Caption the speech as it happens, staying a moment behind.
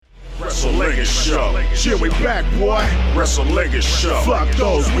WrestleLegend Show. Here we back, boy. WrestleLegend Show. Fuck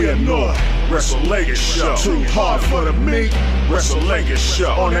those we annoy. WrestleLegend Show. Too hard for the meat. WrestleLegend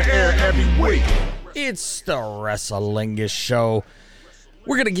Show. On the air every week. It's the WrestleLegend Show.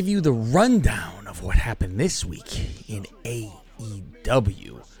 We're going to give you the rundown of what happened this week in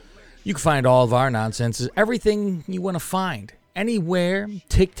AEW. You can find all of our nonsense, everything you want to find, anywhere,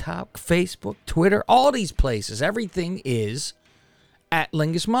 TikTok, Facebook, Twitter, all these places. Everything is at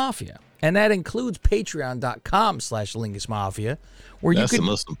Lingus Mafia. And that includes patreon.com/Lingus Mafia. Where That's you can,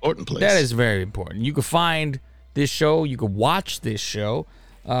 the most important place. That is very important. You can find this show. You can watch this show.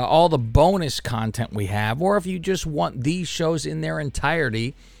 All the bonus content we have. Or if you just want these shows in their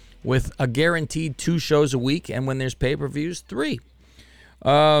entirety with a guaranteed 2 shows a week. And when there's pay-per-views, 3.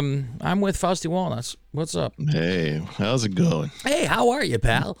 I'm with Fausty Walnuts. What's up? Hey, how's it going? Hey, how are you,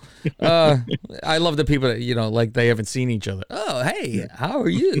 pal? I love the people that, like they haven't seen each other. Oh, hey, how are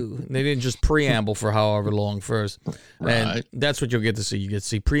you? They didn't just preamble for however long first. Right. And that's what you'll get to see. You get to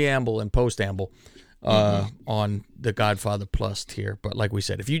see preamble and postamble on the Godfather Plus tier. But like we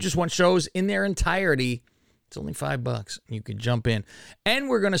said, if you just want shows in their entirety, it's only $5. You can jump in. And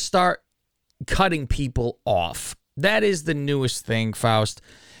we're going to start cutting people off. That is the newest thing, Faust.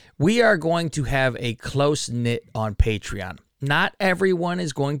 We are going to have a close-knit on Patreon. Not everyone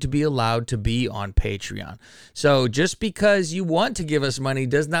is going to be allowed to be on Patreon. So just because you want to give us money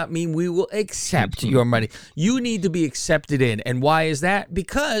does not mean we will accept your money. You need to be accepted in. And why is that?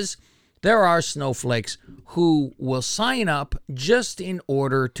 Because there are snowflakes who will sign up just in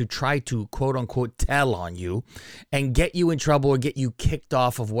order to try to, quote-unquote, tell on you and get you in trouble or get you kicked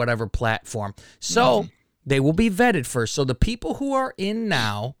off of whatever platform. So they will be vetted first. So the people who are in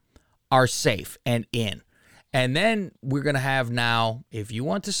now are safe and in. And then we're going to have now, if you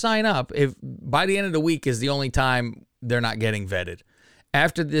want to sign up, if by the end of the week is the only time they're not getting vetted.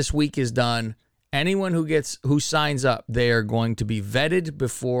 After this week is done, anyone who signs up, they are going to be vetted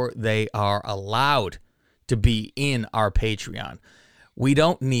before they are allowed to be in our Patreon. We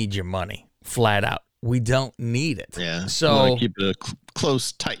don't need your money, flat out. We don't need it. Yeah. So keep it a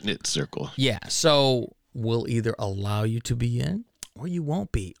close, tight-knit circle. Yeah. So we'll either allow you to be in or you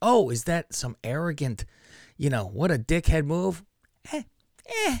won't be. Oh, is that some arrogant, what a dickhead move?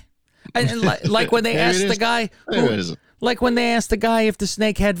 And like when they asked the guy, like when they asked the guy if the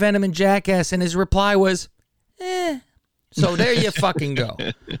snake had venom in Jackass, and his reply was, So there you fucking go.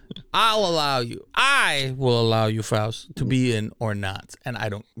 I'll allow you. I will allow you, Faust, to be in or not. And I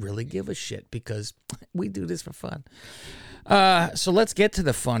don't really give a shit because we do this for fun. So let's get to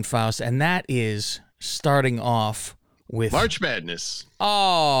the fun, Faust, and that is starting off with March Madness.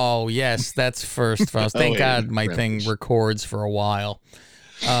 Oh, yes, that's first, Faust. Thank God my thing records for a while.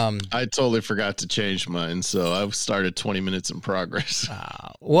 I totally forgot to change mine, so I've started 20 minutes in progress.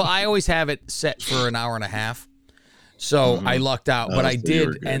 Well, I always have it set for an hour and a half, so I lucked out. But I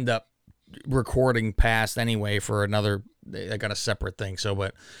did end up recording past anyway for another. I got a separate thing. So,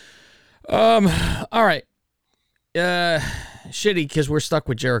 but all right. Shitty because we're stuck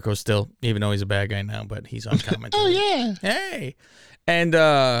with Jericho still, even though he's a bad guy now, but he's on commentary. Oh yeah, hey, and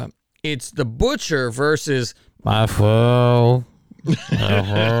it's the Butcher versus my foe.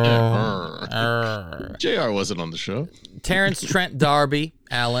 JR wasn't on the show. Terrence Trent D'Arby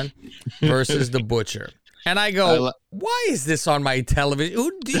Allen versus the Butcher, and I go, why is this on my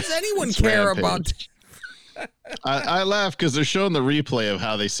television? Does anyone care about? I laugh because they're showing the replay of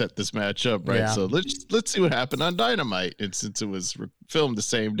how they set this match up, right? Yeah. So let's see what happened on Dynamite. And since it was filmed the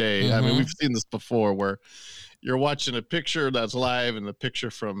same day, I mean, we've seen this before where you're watching a picture that's live and the picture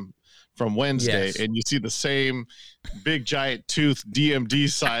from Wednesday, and you see the same big giant tooth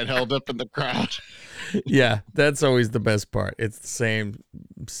DMD sign held up in the crowd. Yeah, that's always the best part. It's the same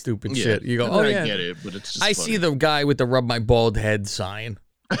stupid shit. You go, I get it, but it's just I funny. see the guy with the rub my bald head sign.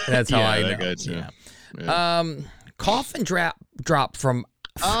 That's how I know. That guy, yeah. Coffin drop from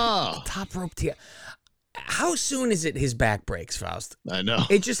top rope. How soon is it his back breaks, Faust? I know.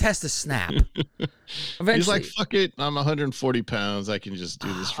 It just has to snap. Eventually, he's like, fuck it. I'm 140 pounds. I can just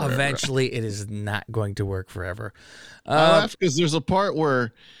do this forever. Eventually, it is not going to work forever. I laugh because there's a part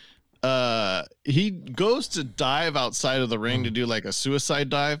where he goes to dive outside of the ring to do like a suicide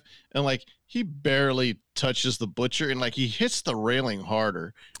dive, and like he barely touches the Butcher, and like he hits the railing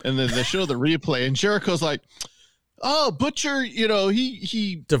harder. And then they show the replay, and Jericho's like, "Oh, Butcher,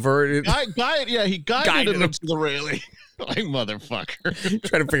 he diverted, he guided him to the railing." Like, motherfucker.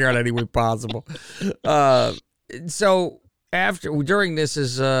 Trying to figure out any way possible. So during this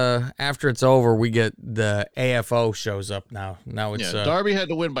is after it's over, we get the AFO shows up now. Now it's Darby had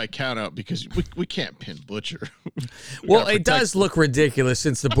to win by countout because we can't pin Butcher. Well, it does look ridiculous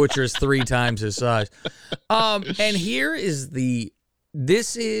since the Butcher is 3 times his size. And here is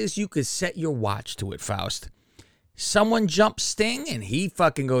you could set your watch to it, Faust. Someone jumps Sting and he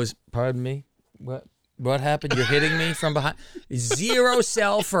fucking goes, "Pardon me? What happened? You're hitting me from behind." 0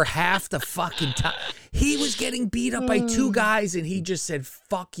 sell for half the fucking time. He was getting beat up by 2 guys and he just said,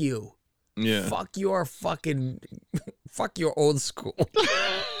 "Fuck you." Yeah. Fuck your old school.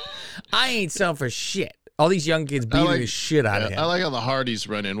 I ain't selling for shit. All these young kids beating the shit out of him. I like how the Hardys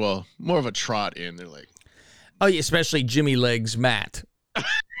run in. Well, more of a trot in. They're like, oh, yeah, especially Jimmy Legs Matt.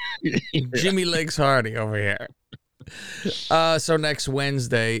 Jimmy Legs Hardy over here. So next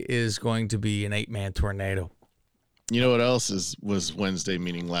Wednesday is going to be an 8-man tornado. You know what else was Wednesday,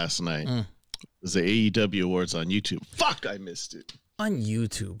 meaning last night? It was the AEW Awards on YouTube. Fuck, I missed it. On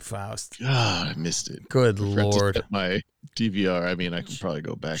YouTube, Faust. God, I missed it. Good I forgot to Lord. set my DVR. I mean, I can probably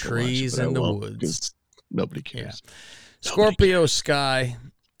go back Trees and watch it, in but the I won't woods. because nobody cares. Yeah. Scorpio Sky,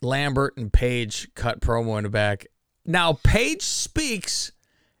 Lambert, and Paige cut promo in the back. Now, Paige speaks,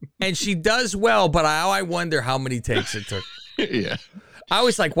 and she does well, but I wonder how many takes it took. Yeah. I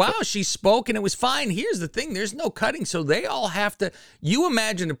was like, wow, she spoke, and it was fine. Here's the thing. There's no cutting, so they all have to. You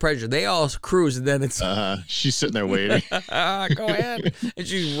imagine the pressure. They all cruise, and then it's. She's sitting there waiting. Go ahead. And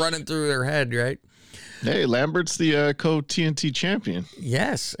she's running through her head, right? Hey, Lambert's the co-TNT champion.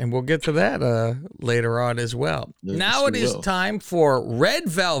 Yes, and we'll get to that later on as well. Yes, now it we is will. time for Red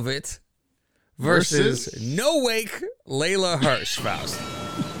Velvet versus No Wake Layla Hirsch, Faust.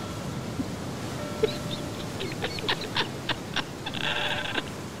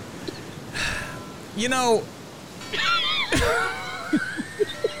 You know,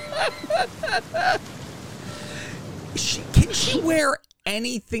 can she wear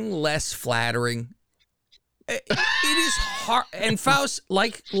anything less flattering? It is hard. And Faust,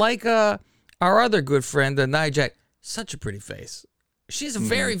 like our other good friend, Nia Jax, such a pretty face. She has a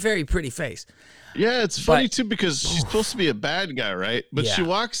very, very pretty face. Yeah, it's funny too because she's supposed to be a bad guy, right? But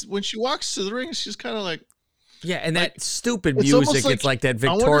Yeah. when she walks to the ring, she's kind of like, Yeah, and that stupid it's almost music, like- it's like that I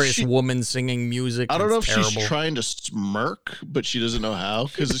wonder if victorious she- woman singing music. I don't know if It's terrible. she's trying to smirk, but she doesn't know how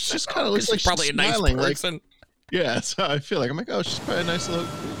because it's just kind of looks like She's probably she's a nice smiling, like, person. yeah, that's how I feel. Like I'm like, oh, she's probably a nice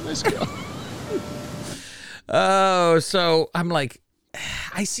girl. Oh, so I'm like,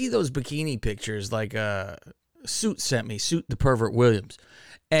 I see those bikini pictures like Suit sent me, Suit the Pervert Williams.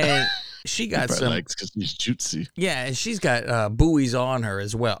 And she got Probably some, likes because she's jutsu. yeah, and she's got buoys on her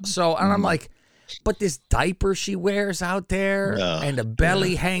as well. So, and I'm like, but this diaper she wears out there and the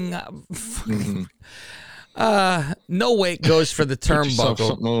belly hang up. No Wake goes for the Yourself turnbuckle.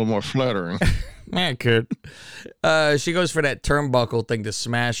 something a little more flattering. Man, kid. She goes for that turnbuckle thing to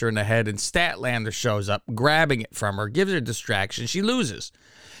smash her in the head, and Statlander shows up, grabbing it from her, gives her a distraction. She loses.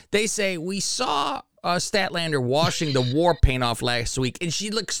 They say, we saw Statlander washing the war paint off last week, and she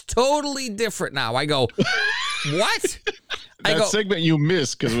looks totally different now. I go, what? That segment you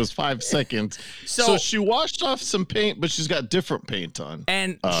missed because it was 5 seconds. So she washed off some paint, but she's got different paint on.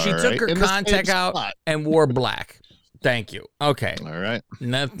 and All she took right. her In the contact same out spot. and wore black. Thank you. Okay. All right.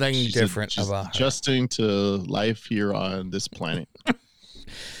 Nothing She's different she's about her. adjusting to life here on this planet.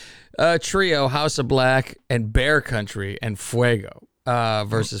 Trio, House of Black, and Bear Country and Fuego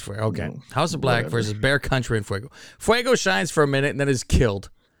versus Fuego. Okay. House of Black versus Bear Country and Fuego. Fuego shines for a minute and then is killed.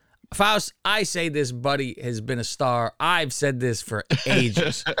 Faust, I say this buddy has been a star. I've said this for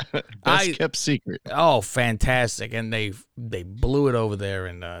ages. Best kept secret. Oh, fantastic. And they blew it over there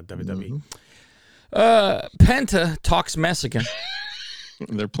in WWE. Penta talks Mexican.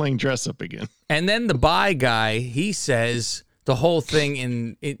 They're playing dress up again. And then the bye guy, he says the whole thing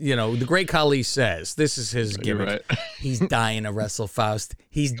in the Great Khali says, this is his gimmick. right. He's dying to wrestle Faust.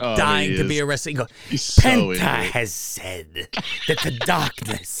 He's Oh, dying he to is. be a wrestler. He goes, He's so Penta into it. has said that the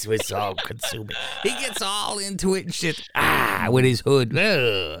darkness was all consuming. He gets all into it and shit. With his hood.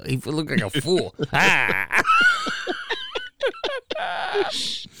 Ugh, he looked like a fool.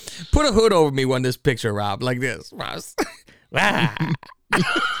 Put a hood over me when this picture, Rob, like this. Faust.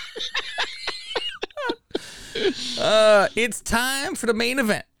 It's time for the main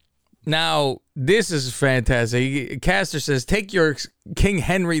event. Now, this is fantastic. Caster says, take your King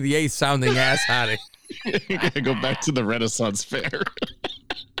Henry VIII sounding ass out of You gotta go back to the Renaissance fair.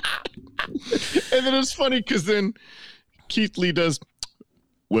 And then it's funny because then Keith Lee does,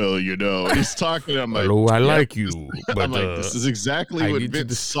 well, he's talking. I'm like, Hello, I yeah, like you. But, I'm like, this is exactly I what need to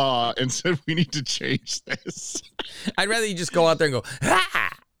Vince saw and said we need to change this. I'd rather you just go out there and go,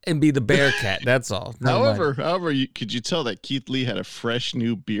 and be the Bearcat. That's all. Never mind. Could you tell that Keith Lee had a fresh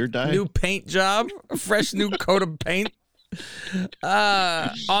new beer dye? New paint job, a fresh new coat of paint.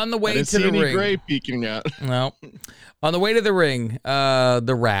 On the way to the ring, gray peeking out. No, on the way to the ring,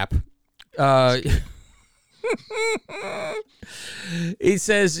 the rap. He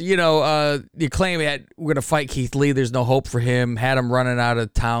says, you claim that we're gonna fight Keith Lee. There's no hope for him. Had him running out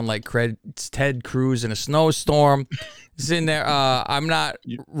of town like Ted Cruz in a snowstorm. He's in there. I'm not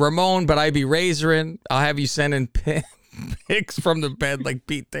Ramon, but I be razoring. I'll have you sending pics from the bed like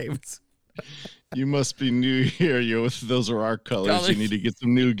Pete Davidson. You must be new here. Those are our colors. You need to get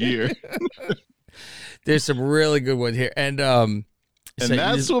some new gear. There's some really good ones here, and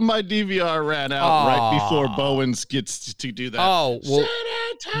that's when my DVR ran out right before Bowens gets to do that. Oh, well,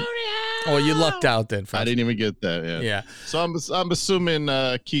 San Antonio. Oh, you lucked out then. I didn't even get that. Yeah. So I'm assuming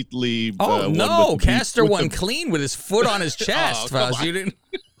Keith Lee. No, Caster won clean with his foot on his chest. You didn't.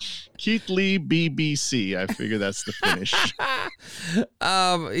 Keith Lee BBC. I figure that's the finish.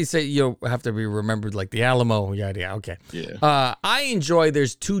 He said you'll have to be remembered like the Alamo. Yeah. Okay. Yeah. I enjoy.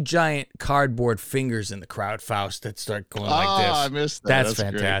 There's two giant cardboard fingers in the crowd, Faust, that start going like this. I missed that. That's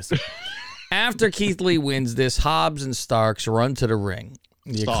fantastic. After Keith Lee wins this, Hobbs and Starks run to the ring.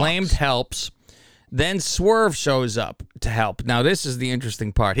 The Acclaimed helps. Then Swerve shows up to help. Now, this is the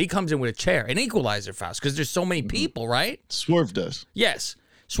interesting part. He comes in with a chair, an equalizer, Faust, because there's so many people, right? Swerve does. Yes.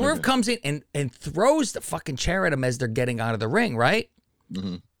 Swerve comes in and throws the fucking chair at him as they're getting out of the ring, right?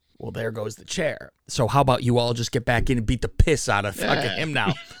 Mm-hmm. Well, there goes the chair. So how about you all just get back in and beat the piss out of fucking him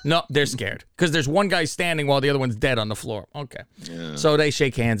now? No, they're scared because there's one guy standing while the other one's dead on the floor. Okay. Yeah. So they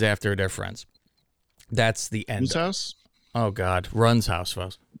shake hands after they're friends. That's the end. Whose house? Oh, God. Run's house,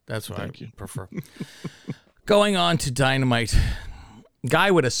 folks. That's what I prefer. Going on to Dynamite.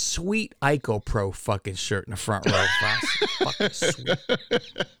 Guy with a sweet Ico Pro fucking shirt in the front row. Fucking sweet.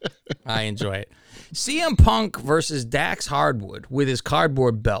 I enjoy it. CM Punk versus Dax Hardwood with his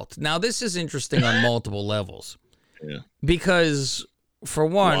cardboard belt. Now, this is interesting on multiple levels. Yeah. Because, for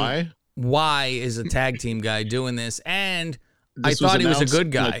one, why is a tag team guy doing this? And I thought he was a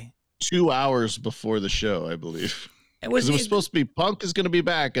good guy. Like 2 hours before the show, I believe. It was supposed to be Punk is going to be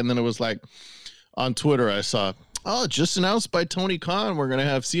back. And then it was like on Twitter, I saw, just announced by Tony Khan, we're going to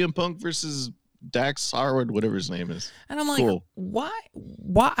have CM Punk versus Dax Harwood, whatever his name is. And I'm like, why?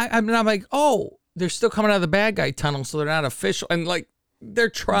 I'm like, they're still coming out of the bad guy tunnel, so they're not official. And like, they're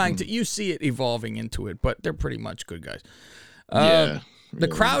trying to, you see it evolving into it, but they're pretty much good guys. The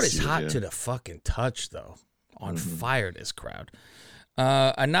crowd is hot to the fucking touch, though. On fire, this crowd.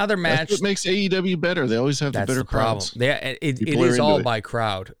 Another match. That's what makes AEW better. They always have the better crowds. It is all by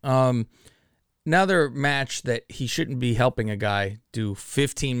crowd. Another match that he shouldn't be helping a guy do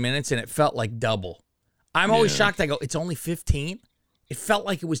 15 minutes, and it felt like double. I'm always shocked. I go, it's only 15? It felt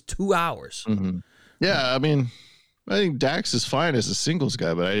like it was 2 hours. Mm-hmm. Yeah, I mean, I think Dax is fine as a singles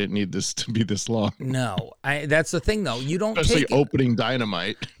guy, but I didn't need this to be this long. No, that's the thing, though. You don't Especially opening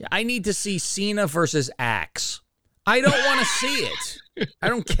Dynamite. I need to see Cena versus Axe. I don't want to see it. I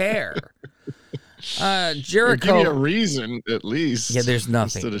don't care. Jericho. Give me a reason, at least. Yeah, there's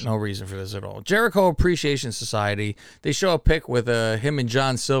nothing. No reason for this at all. Jericho Appreciation Society. They show a pic with him and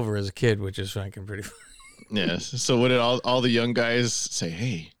John Silver as a kid, which is fucking pretty funny. Yes. So what did all the young guys say?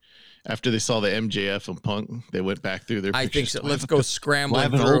 Hey, after they saw the MJF and Punk, they went back through their pictures. I think so. Let's go scrambling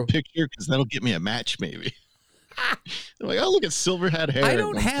through. I have an old picture because that'll get me a match, maybe. They're like, look at Silver had hair. I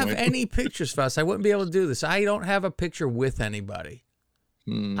don't have any pictures, Faust. I wouldn't be able to do this. I don't have a picture with anybody.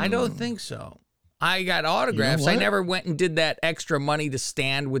 I don't think so. I got autographs. I never went and did that extra money to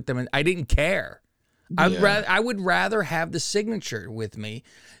stand with them, and I didn't care. I would rather have the signature with me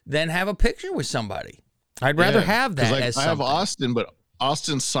than have a picture with somebody. I'd rather have that as something. I have Austin, but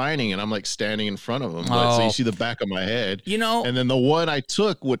Austin's signing, and I'm like standing in front of him. So you see the back of my head. And then the one I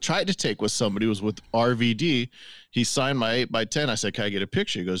tried to take with somebody was with RVD. He signed my 8x10. I said, can I get a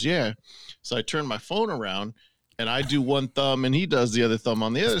picture? He goes, yeah. So I turned my phone around, and I do one thumb, and he does the other thumb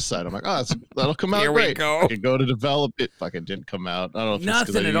on the other side. I'm like, that'll come out great. Here we go. I could go to develop it. Fucking didn't come out. I don't know if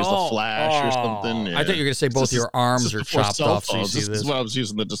it's because I used a flash or something. Yeah. I thought you were going to say both your arms are chopped off. So you see this is why I was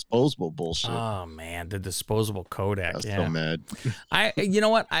using the disposable bullshit. Oh, man. The disposable Kodak. I was so mad. You know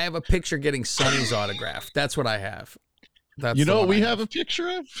what? I have a picture getting Sonny's autograph. That's what I have. That's what we have a picture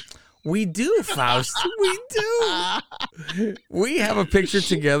of? We do, Faust. We do. We have a picture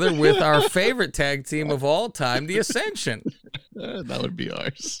together with our favorite tag team of all time, the Ascension. That would be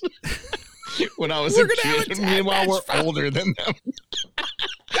ours. When I was a kid, meanwhile we're older than them.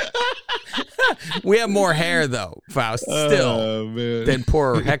 We have more hair, though, Faust, still, than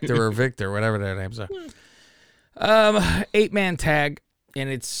poor Hector or Victor, whatever their names are. 8-man tag. and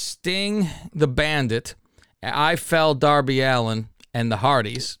it's Sting the Bandit, I Fell Darby Allin, and the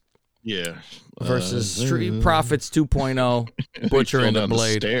Hardys Yeah. versus Street Profits 2.0, Butcher and the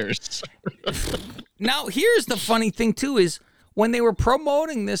Blade. Stairs. Now, here's the funny thing, too, is when they were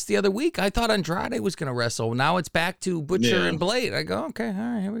promoting this the other week, I thought Andrade was going to wrestle. Now it's back to Butcher and Blade. I go, okay, all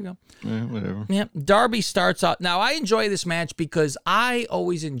right, here we go. Yeah, whatever. Yeah, Darby starts out. Now, I enjoy this match because I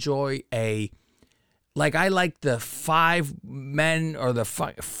always enjoy I like the 5 men or the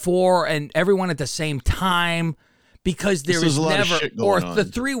 4 and everyone at the same time because there is never, or the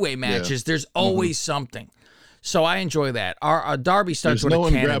 3-way matches, there's always something. So I enjoy that. Our Darby starts with a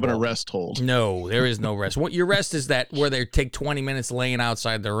cannonball. There's no one grabbing a rest hold. No, there is no rest. What your rest is that where they take 20 minutes laying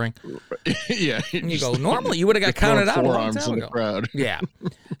outside the ring. Yeah. And you go, normally you would have got counted out a long time ago. Crowd. Yeah.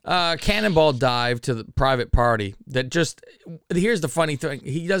 Cannonball dive to the Private Party. Here's the funny thing.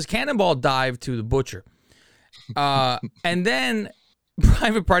 He does cannonball dive to the Butcher. And then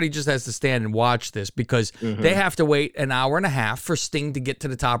Private Party just has to stand and watch this because they have to wait an hour and a half for Sting to get to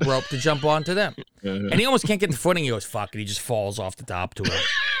the top rope to jump onto them. And he almost can't get the footing. He goes, fuck it. He just falls off the top to it.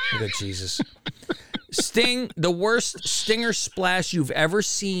 Look at Jesus. Sting, the worst stinger splash you've ever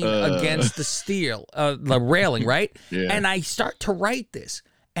seen against the railing, right? Yeah. And I start to write this.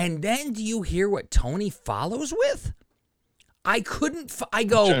 And then do you hear what Tony follows with? I couldn't. I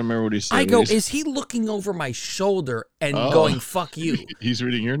go. I'm trying to remember what he said. I go. Is he looking over my shoulder and going "fuck you"? He's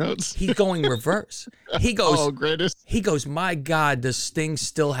reading your notes. He's going reverse. He goes. Oh, greatest. He goes. My God, does Sting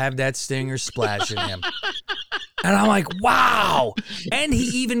still have that stinger splash in him? And I'm like, wow. And he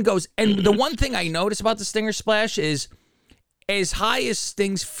even goes. And the one thing I noticed about the stinger splash is, as high as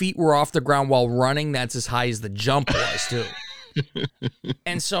Sting's feet were off the ground while running, that's as high as the jump was too.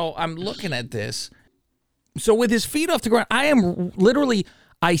 And so I'm looking at this. So with his feet off the ground,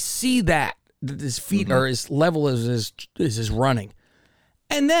 I see that his feet are as level as his running.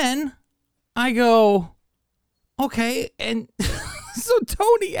 And then I go, okay. And so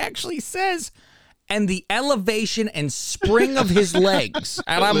Tony actually says, and the elevation and spring of his legs.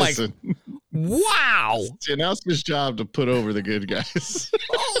 And I'm like, wow. It's the announcer's job to put over the good guys.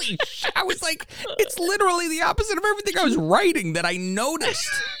 Holy shit. I was like, it's literally the opposite of everything I was writing that I noticed.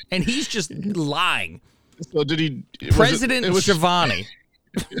 And he's just lying. So did he? President Shivani.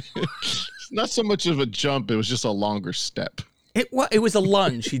 Not so much of a jump. It was just a longer step. It was a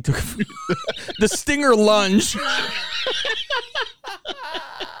lunge. He took the Stinger lunge.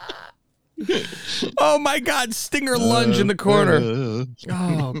 Oh my God, Stinger lunge in the corner.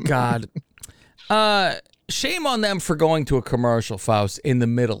 Oh God. Shame on them for going to a commercial, Faust, in the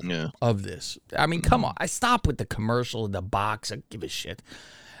middle of this. I mean, come on. I stop with the commercial in the box. I don't give a shit.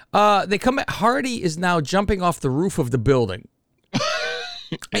 They come back. Hardy is now jumping off the roof of the building.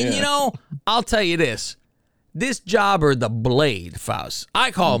 And you know, I'll tell you this. This jobber, the Blade, Faust,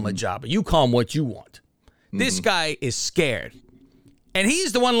 I call him a jobber. You call him what you want. This guy is scared. And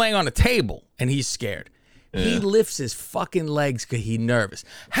he's the one laying on the table, and he's scared. Yeah. He lifts his fucking legs because he's nervous.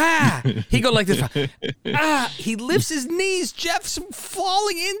 Ha! He go like this. He lifts his knees. Jeff's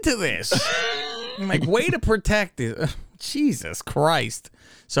falling into this. I'm like, way to protect it. Jesus Christ.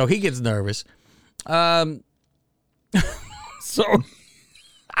 So he gets nervous. So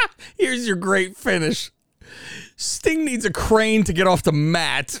here's your great finish. Sting needs a crane to get off the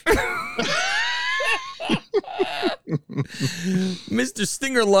mat. Mr.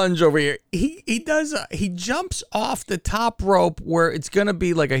 Stinger lunge over here. He jumps off the top rope where it's gonna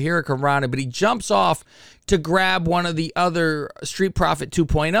be like a Hurricane, but he jumps off to grab one of the other Street Profit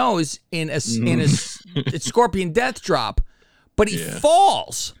 2.0s in a Scorpion Death Drop, but he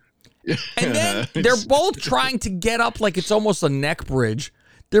falls. And then they're both trying to get up like it's almost a neck bridge.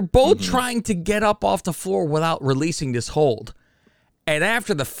 They're both trying to get up off the floor without releasing this hold. And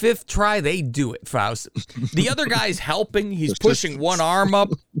after the 5th try, they do it, Faust. The other guy's helping. He's pushing one arm up.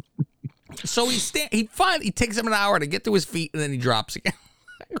 So he takes him an hour to get to his feet, and then he drops again.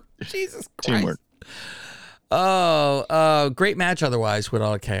 Jesus Christ. Teamwork. Oh, great match otherwise with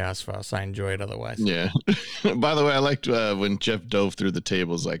all the chaos, Faust. I enjoy it otherwise. Yeah. By the way, I liked when Jeff dove through the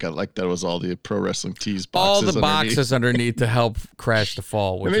tables. I like that was all the Pro Wrestling Tees boxes. All the boxes underneath to help crash the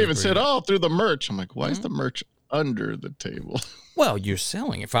fall. And they even said, through the merch. I'm like, why is the merch under the table? Well, you're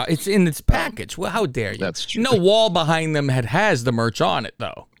selling it. It's in its package. Well, how dare you? That's true. No wall behind them has the merch on it,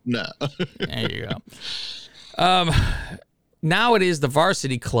 though. No. There you go. Now it is the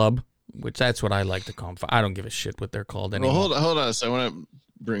Varsity Club, which that's what I like to call them. I don't give a shit what they're called anymore. Well, hold on. So I want to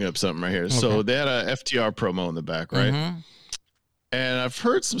bring up something right here. Okay. So they had a FTR promo in the back, right? And I've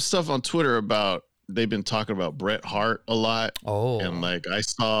heard some stuff on Twitter about they've been talking about Bret Hart a lot. Oh. And like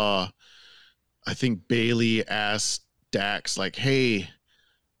I think Bailey asked Dax, like, hey,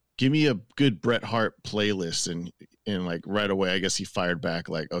 give me a good Bret Hart playlist. And like right away, I guess he fired back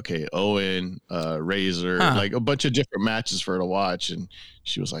like, okay, Owen, Razor, like a bunch of different matches for her to watch. And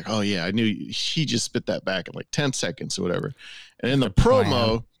she was like, oh yeah, I knew he just spit that back in like 10 seconds or whatever. And in the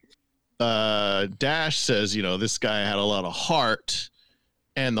promo, Dash says, you know, this guy had a lot of heart,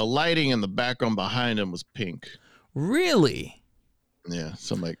 and the lighting in the background behind him was pink. Really? Yeah.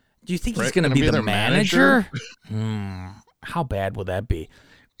 So I'm like, do you think he's going to be the manager? How bad would that be?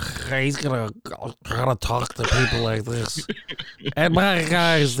 He's gonna talk to people like this. And my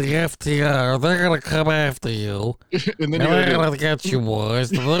guys, the FTR, they're gonna come after you. And they're gonna get you,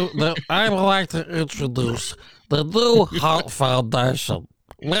 boys. I'd like to introduce the new Hart Foundation.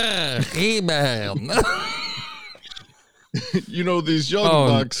 He-Man. You know, these young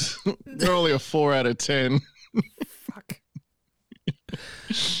bucks, they're only a 4 out of 10. Fuck.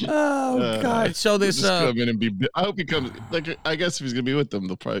 Oh God! So this come in and be. I hope he comes. Like, I guess if he's gonna be with them,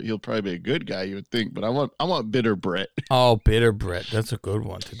 he'll probably be a good guy. You would think, but I want bitter Bret. Oh, bitter Bret. That's a good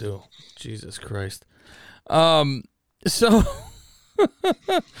one to do. Jesus Christ. So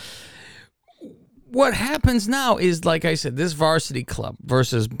what happens now is, like I said, this Varsity Club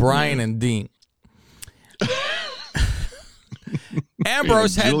versus Brian and Dean.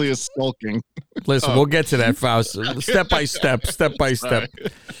 Ambrose had Julius sulking. Listen, we'll get to that, Faust. Step by step.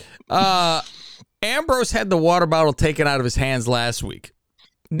 Ambrose had the water bottle taken out of his hands last week.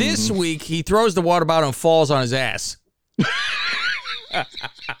 This week, he throws the water bottle and falls on his ass.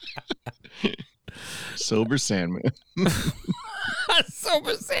 Sober Sandman.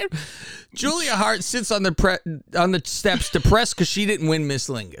 Sober Sandman. Julia Hart sits on the steps depressed because she didn't win Miss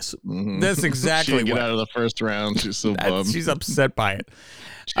Lingus. That's exactly she didn't get out of the first round. She's so bummed. She's upset by it.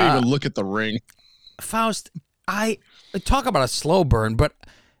 She didn't even look at the ring. Faust, I talk about a slow burn, but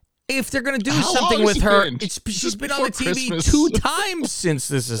if they're going to do something with her, she's been on the TV Christmas. 2 times since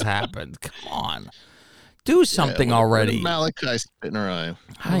this has happened. Come on. Do something already. Malachi spit in her eye.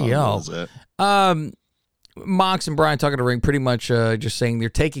 Hi, Mox and Brian talking to Ring, pretty much just saying they're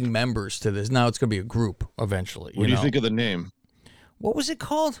taking members to this. Now it's going to be a group eventually. What do you think of the name? What was it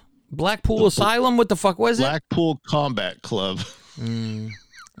called? Blackpool Asylum? What the fuck was it? Blackpool Combat Club. Doesn't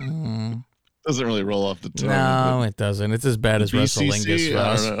really roll off the tongue. No, it doesn't. It's as bad as WrestleLingus.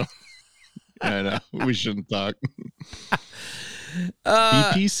 I don't know. I know. We shouldn't talk.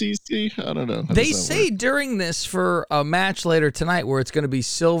 BPCC? I don't know. They say during this for a match later tonight where it's going to be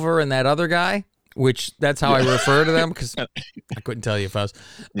Silver and that other guy, which that's how I refer to them because I couldn't tell you if I was.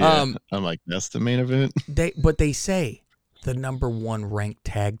 I'm like, that's the main event. But they say the #1 ranked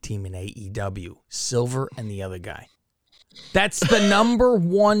tag team in AEW, Silver and the other guy. That's the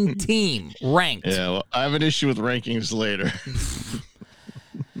 #1 team ranked. Yeah, well, I have an issue with rankings later.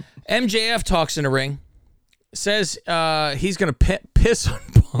 MJF talks in the ring. Says he's going to piss on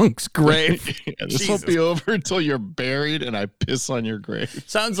Punk's grave. This won't be over until you're buried and I piss on your grave.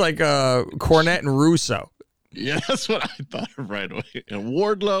 Sounds like Cornette and Russo. Yeah, that's what I thought of right away. And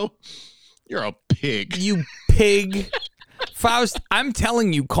Wardlow, you're a pig. You pig. Faust, I'm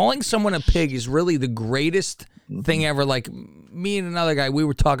telling you, calling someone a pig is really the greatest thing ever. Like, me and another guy, we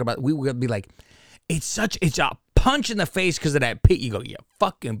were talking about, we would be like, it's a punch in the face because of that pig. You go, you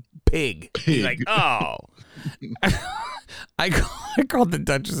fucking pig. He's like, oh. I called the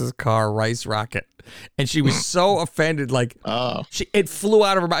Duchess's car Rice Rocket, and she was so offended. Like, it flew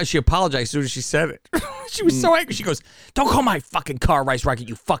out of her mouth. She apologized as soon as she said it. She was so angry. She goes, "Don't call my fucking car Rice Rocket,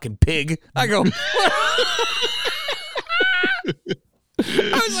 you fucking pig." I go,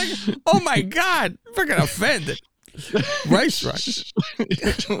 I was like, "Oh my god, freaking offended." Rice Rocket.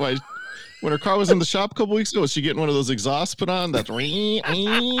 When her car was in the shop a couple weeks ago, was she getting one of those exhausts put on? That's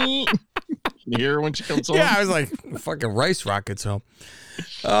you hear her when she comes home? Yeah, I was like, fucking Rice Rockets home.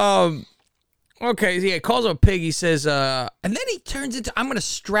 Okay, yeah, he calls him a pig. He says, and then he turns into, I'm going to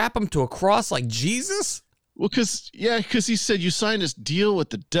strap him to a cross like Jesus? Well, because he said you signed this deal with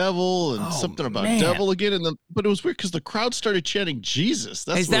the devil and something about devil again. But it was weird because the crowd started chanting Jesus.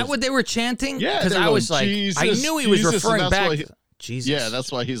 Is that what they were chanting? Yeah. Because I was like, I knew he was referring back. Jesus. Yeah,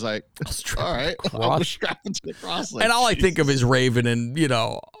 that's why he's like, all right, I'll strap him to the cross. Like, and all I think of is Raven and,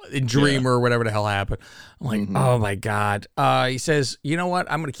 in Dreamer or whatever the hell happened. I'm like, oh my God. He says, you know what?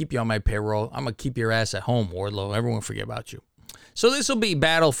 I'm going to keep you on my payroll. I'm going to keep your ass at home, Wardlow. Everyone forget about you. So this will be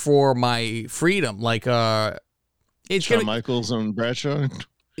battle for my freedom. Like, it's Shawn Michaels and Bradshaw.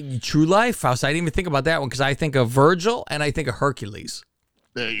 True Life, Faust. I didn't even think about that one because I think of Virgil and I think of Hercules.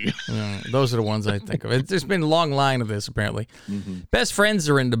 There you go. Those are the ones I think of. There's been a long line of this, apparently. Best friends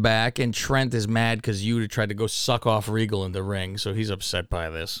are in the back, and Trent is mad because Yuta tried to go suck off Regal in the ring, so he's upset by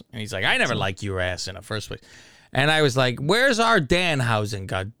this. And he's like, I never liked your ass in the first place. And I was like, where's our Danhausen?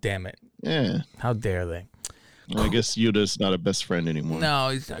 God damn it. Yeah. How dare they? Well, I guess Yuta's not a best friend anymore. No,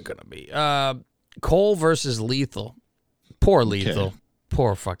 he's not going to be. Cole versus Lethal. Poor Lethal. Okay.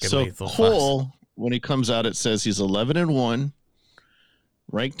 Poor fucking So Lethal. Cole, when he comes out, it says he's 11-1,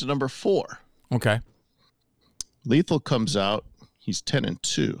 ranked number 4. Okay. Lethal comes out, he's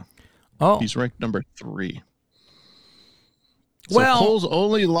 10-2. Oh. He's ranked number 3. So Well, Cole's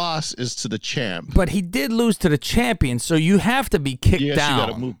only loss is to the champ. but he did lose to the champion, so you have to be kicked Yes, down. you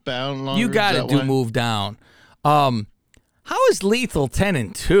got to move down longer. You got to is that do why? move down. How is Lethal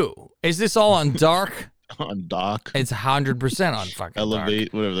 10-2? Is this all on Dark? On Doc, It's 100% on fucking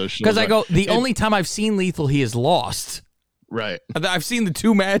Elevate, whatever those shows. Because I are. go, the And- only time I've seen Lethal, he has lost. right. I've seen the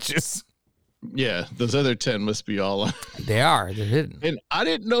 2 matches. Yeah, those other 10 must be all on. They are. They're hidden. And I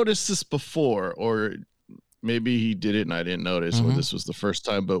didn't notice this before, or maybe he did it and I didn't notice, or this was the first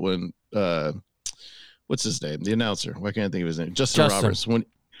time. But when, what's his name? The announcer. Why can't I think of his name? Justin Roberts. When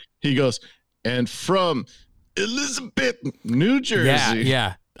he goes, and from Elizabeth, New Jersey.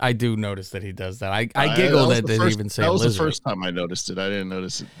 Yeah. I do notice that he does that. I giggled at they even say that was Elizabeth. the first time I noticed it. I didn't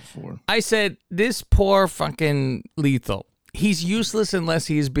notice it before. I said, this poor fucking Lethal. He's useless unless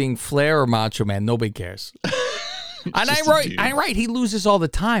he is being Flair or Macho Man. Nobody cares. And Just a dude. I'm right. He loses all the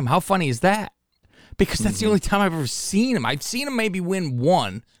time. How funny is that? Because that's the only time I've ever seen him. I've seen him maybe win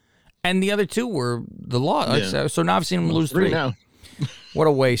 1, and the other 2 were the loss. Yeah. So now I've seen him lose 3. now. What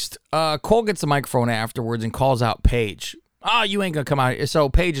a waste. Cole gets the microphone afterwards and calls out Paige. Oh, you ain't going to come out here. So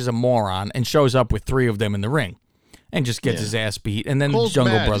Paige is a moron and shows up with 3 of them in the ring and just gets his ass beat. And then Cole's the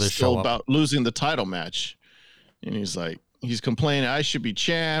Jungle mad Brothers still show up. about losing the title match, and he's like, he's complaining, I should be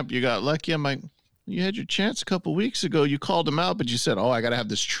champ. You got lucky. I'm like, you had your chance a couple weeks ago. You called him out, but you said, oh, I got to have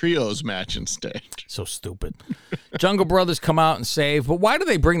this trios match instead. So stupid. Jungle Brothers come out and save, but why do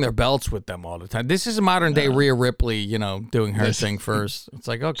they bring their belts with them all the time? This is a modern day Rhea Ripley, doing her thing first. It's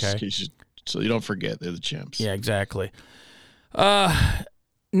like, okay. So you don't forget they're the champs. Yeah, exactly.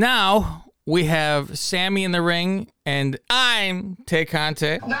 Now we have Sammy in the ring, and I'm Tay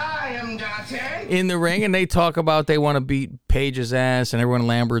Conte in the ring, and they talk about they want to beat Paige's ass, and everyone in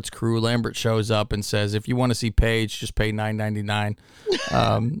Lambert's crew. Lambert shows up and says, if you want to see Paige, just pay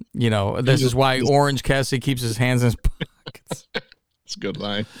 $9.99. This is why Orange Cassidy keeps his hands in his pockets. It's a good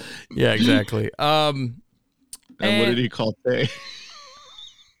line. Yeah, exactly. And what did he call Tay?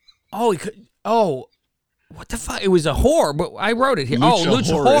 What the fuck? It was a whore, but I wrote it here.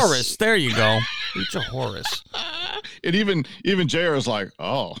 Luchasaurus. There you go. Luchasaurus. And even JR was like,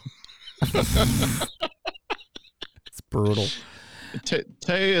 oh. It's brutal.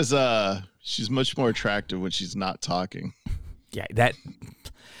 Tay is she's much more attractive when she's not talking. Yeah,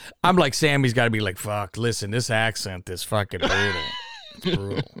 I'm like, Sammy's got to be like, fuck, listen, this accent is fucking brutal. It's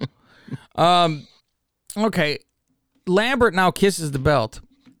brutal. Okay. Lambert now kisses the belt.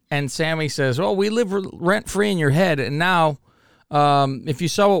 And Sammy says, well, we live rent-free in your head, and now if you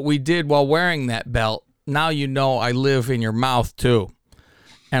saw what we did while wearing that belt, now you know I live in your mouth, too.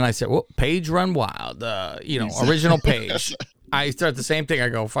 And I said, well, Paige run wild, original Paige. I start the same thing. I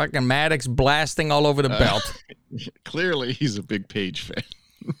go, fucking Maddox blasting all over the belt. Clearly, he's a big Paige fan.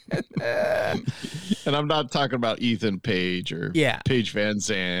 And I'm not talking about Ethan Page or Paige Van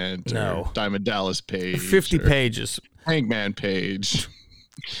Zandt or Diamond Dallas Page. 50 pages. Hangman Page.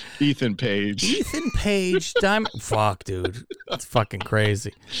 Ethan Page. Fuck, dude. That's fucking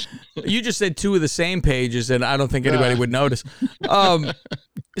crazy. You just said 2 of the same pages, and I don't think anybody would notice.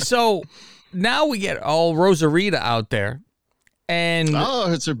 So now we get all Rosarita out there. And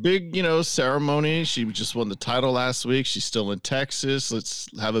it's her big, ceremony. She just won the title last week. She's still in Texas. Let's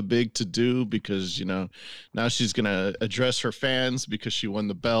have a big to-do because, now she's going to address her fans because she won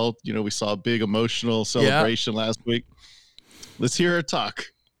the belt. We saw a big emotional celebration last week. Let's hear her talk.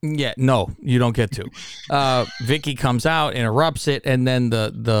 Yeah, no, you don't get to. Vicky comes out, interrupts it, and then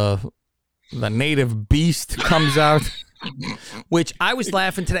the native beast comes out, which I was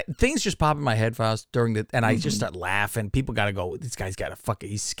laughing today. Things just pop in my head, Faust, and I just start laughing. People got to go, this guy's got to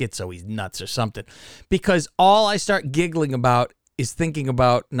he's schizo, he's nuts or something. Because all I start giggling about is thinking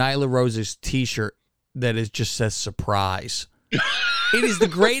about Nyla Rose's T-shirt that just says surprise. It is the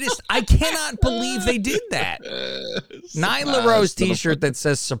greatest. I cannot believe they did that. Nyla Rose T-shirt that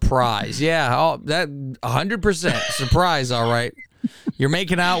says surprise. Yeah, that 100% surprise. All right. You're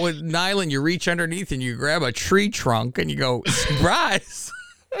making out with Nyla and you reach underneath and you grab a tree trunk and you go, surprise.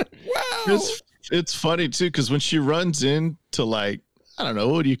 Wow. It's funny, too, because when she runs into, I don't know,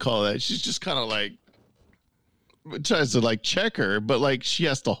 what do you call that? She's just kind of tries to check her, but she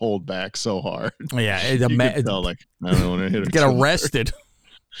has to hold back so hard. Yeah, you can tell, I don't want to hit her. Get arrested.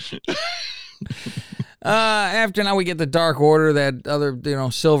 After now we get the Dark Order, that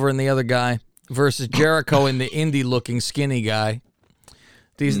other, Silver and the other guy, versus Jericho and the indie-looking skinny guy.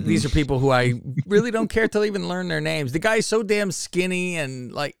 These are people who I really don't care to even learn their names. The guy's so damn skinny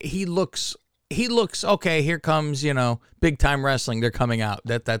and like he looks okay. Here comes big time wrestling. They're coming out.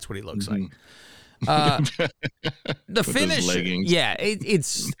 That's what he looks like. The finish, yeah,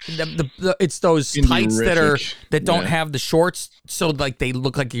 it's it's those tights that don't have the shorts, so like they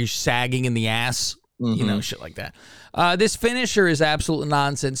look like you're sagging in the ass. Shit like that. This finisher is absolute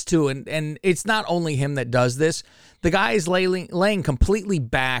nonsense too, and it's not only him that does this. The guy is laying completely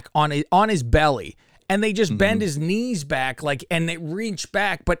back on his belly, and they just bend his knees back, and they reach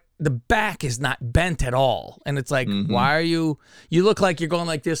back, but the back is not bent at all. And it's like, why are you look like you're going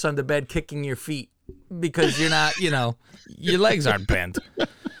like this on the bed, kicking your feet because you're not, your legs aren't bent.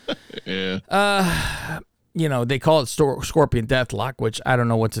 Yeah. They call it Scorpion Deathlock, which I don't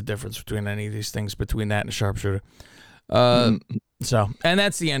know what's the difference between any of these things between that and a sharpshooter. So, and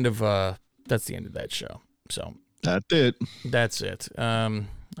that's the end of that show. So That's it.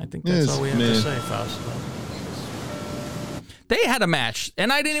 I think that's all we have to say, Faust. They had a match,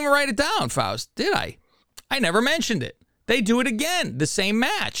 and I didn't even write it down, Faust, did I? I never mentioned it. They do it again, the same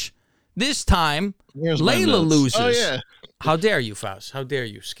match. This time, Layla loses. Oh, yeah. How dare you, Faust? How dare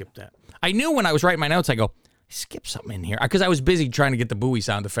you skip that? I knew when I was writing my notes, I go, skip something in here. Because I was busy trying to get the buoy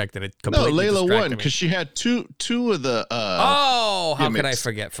sound effect that it completely Layla distracted won me. because she had two of the how gimmicks. could I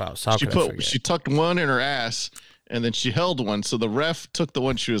forget, Faust? How could I forget? She tucked one in her ass, and then she held one. So the ref took the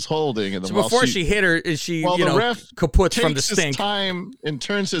one she was holding, and then so before she hit her, she the ref kaputs from the takes stink. his time and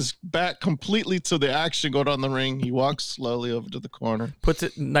turns his back completely to the action going on the ring. He walks slowly over to the corner, Puts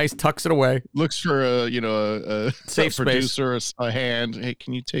it nice, tucks it away. looks for a Safe producer, a hand. Hey,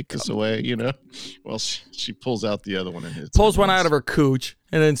 can you take this away? Well, she pulls out the other one and hits. Pulls one out of her cooch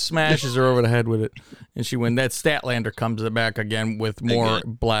and then smashes her over the head with it, and she wins. That Statlander comes back again with more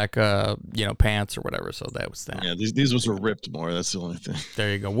black, pants or whatever. So that was that. Yeah, these ones were ripped more. That's the only thing.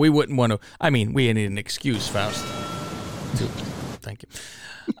 There you go. We wouldn't want to. I mean, we need an excuse, Faust. Thank you.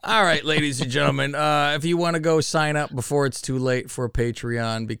 All right, ladies and gentlemen, if you want to go sign up before it's too late for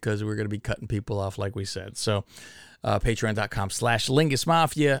Patreon, because we're going to be cutting people off, like we said. So, patreon.com/Lingus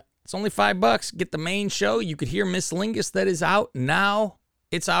Mafia. It's only $5. Get the main show. You could hear Miss Lingus that is out now.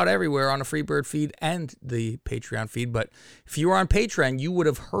 It's out everywhere on the Freebird feed and the Patreon feed. But if you were on Patreon, you would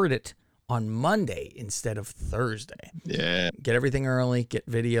have heard it on Monday instead of Thursday. Yeah. Get everything early, get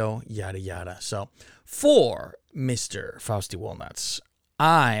video, yada, yada. So for Mr. Fausty Walnuts,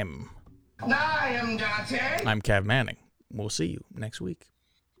 I'm Cav Manning. We'll see you next week.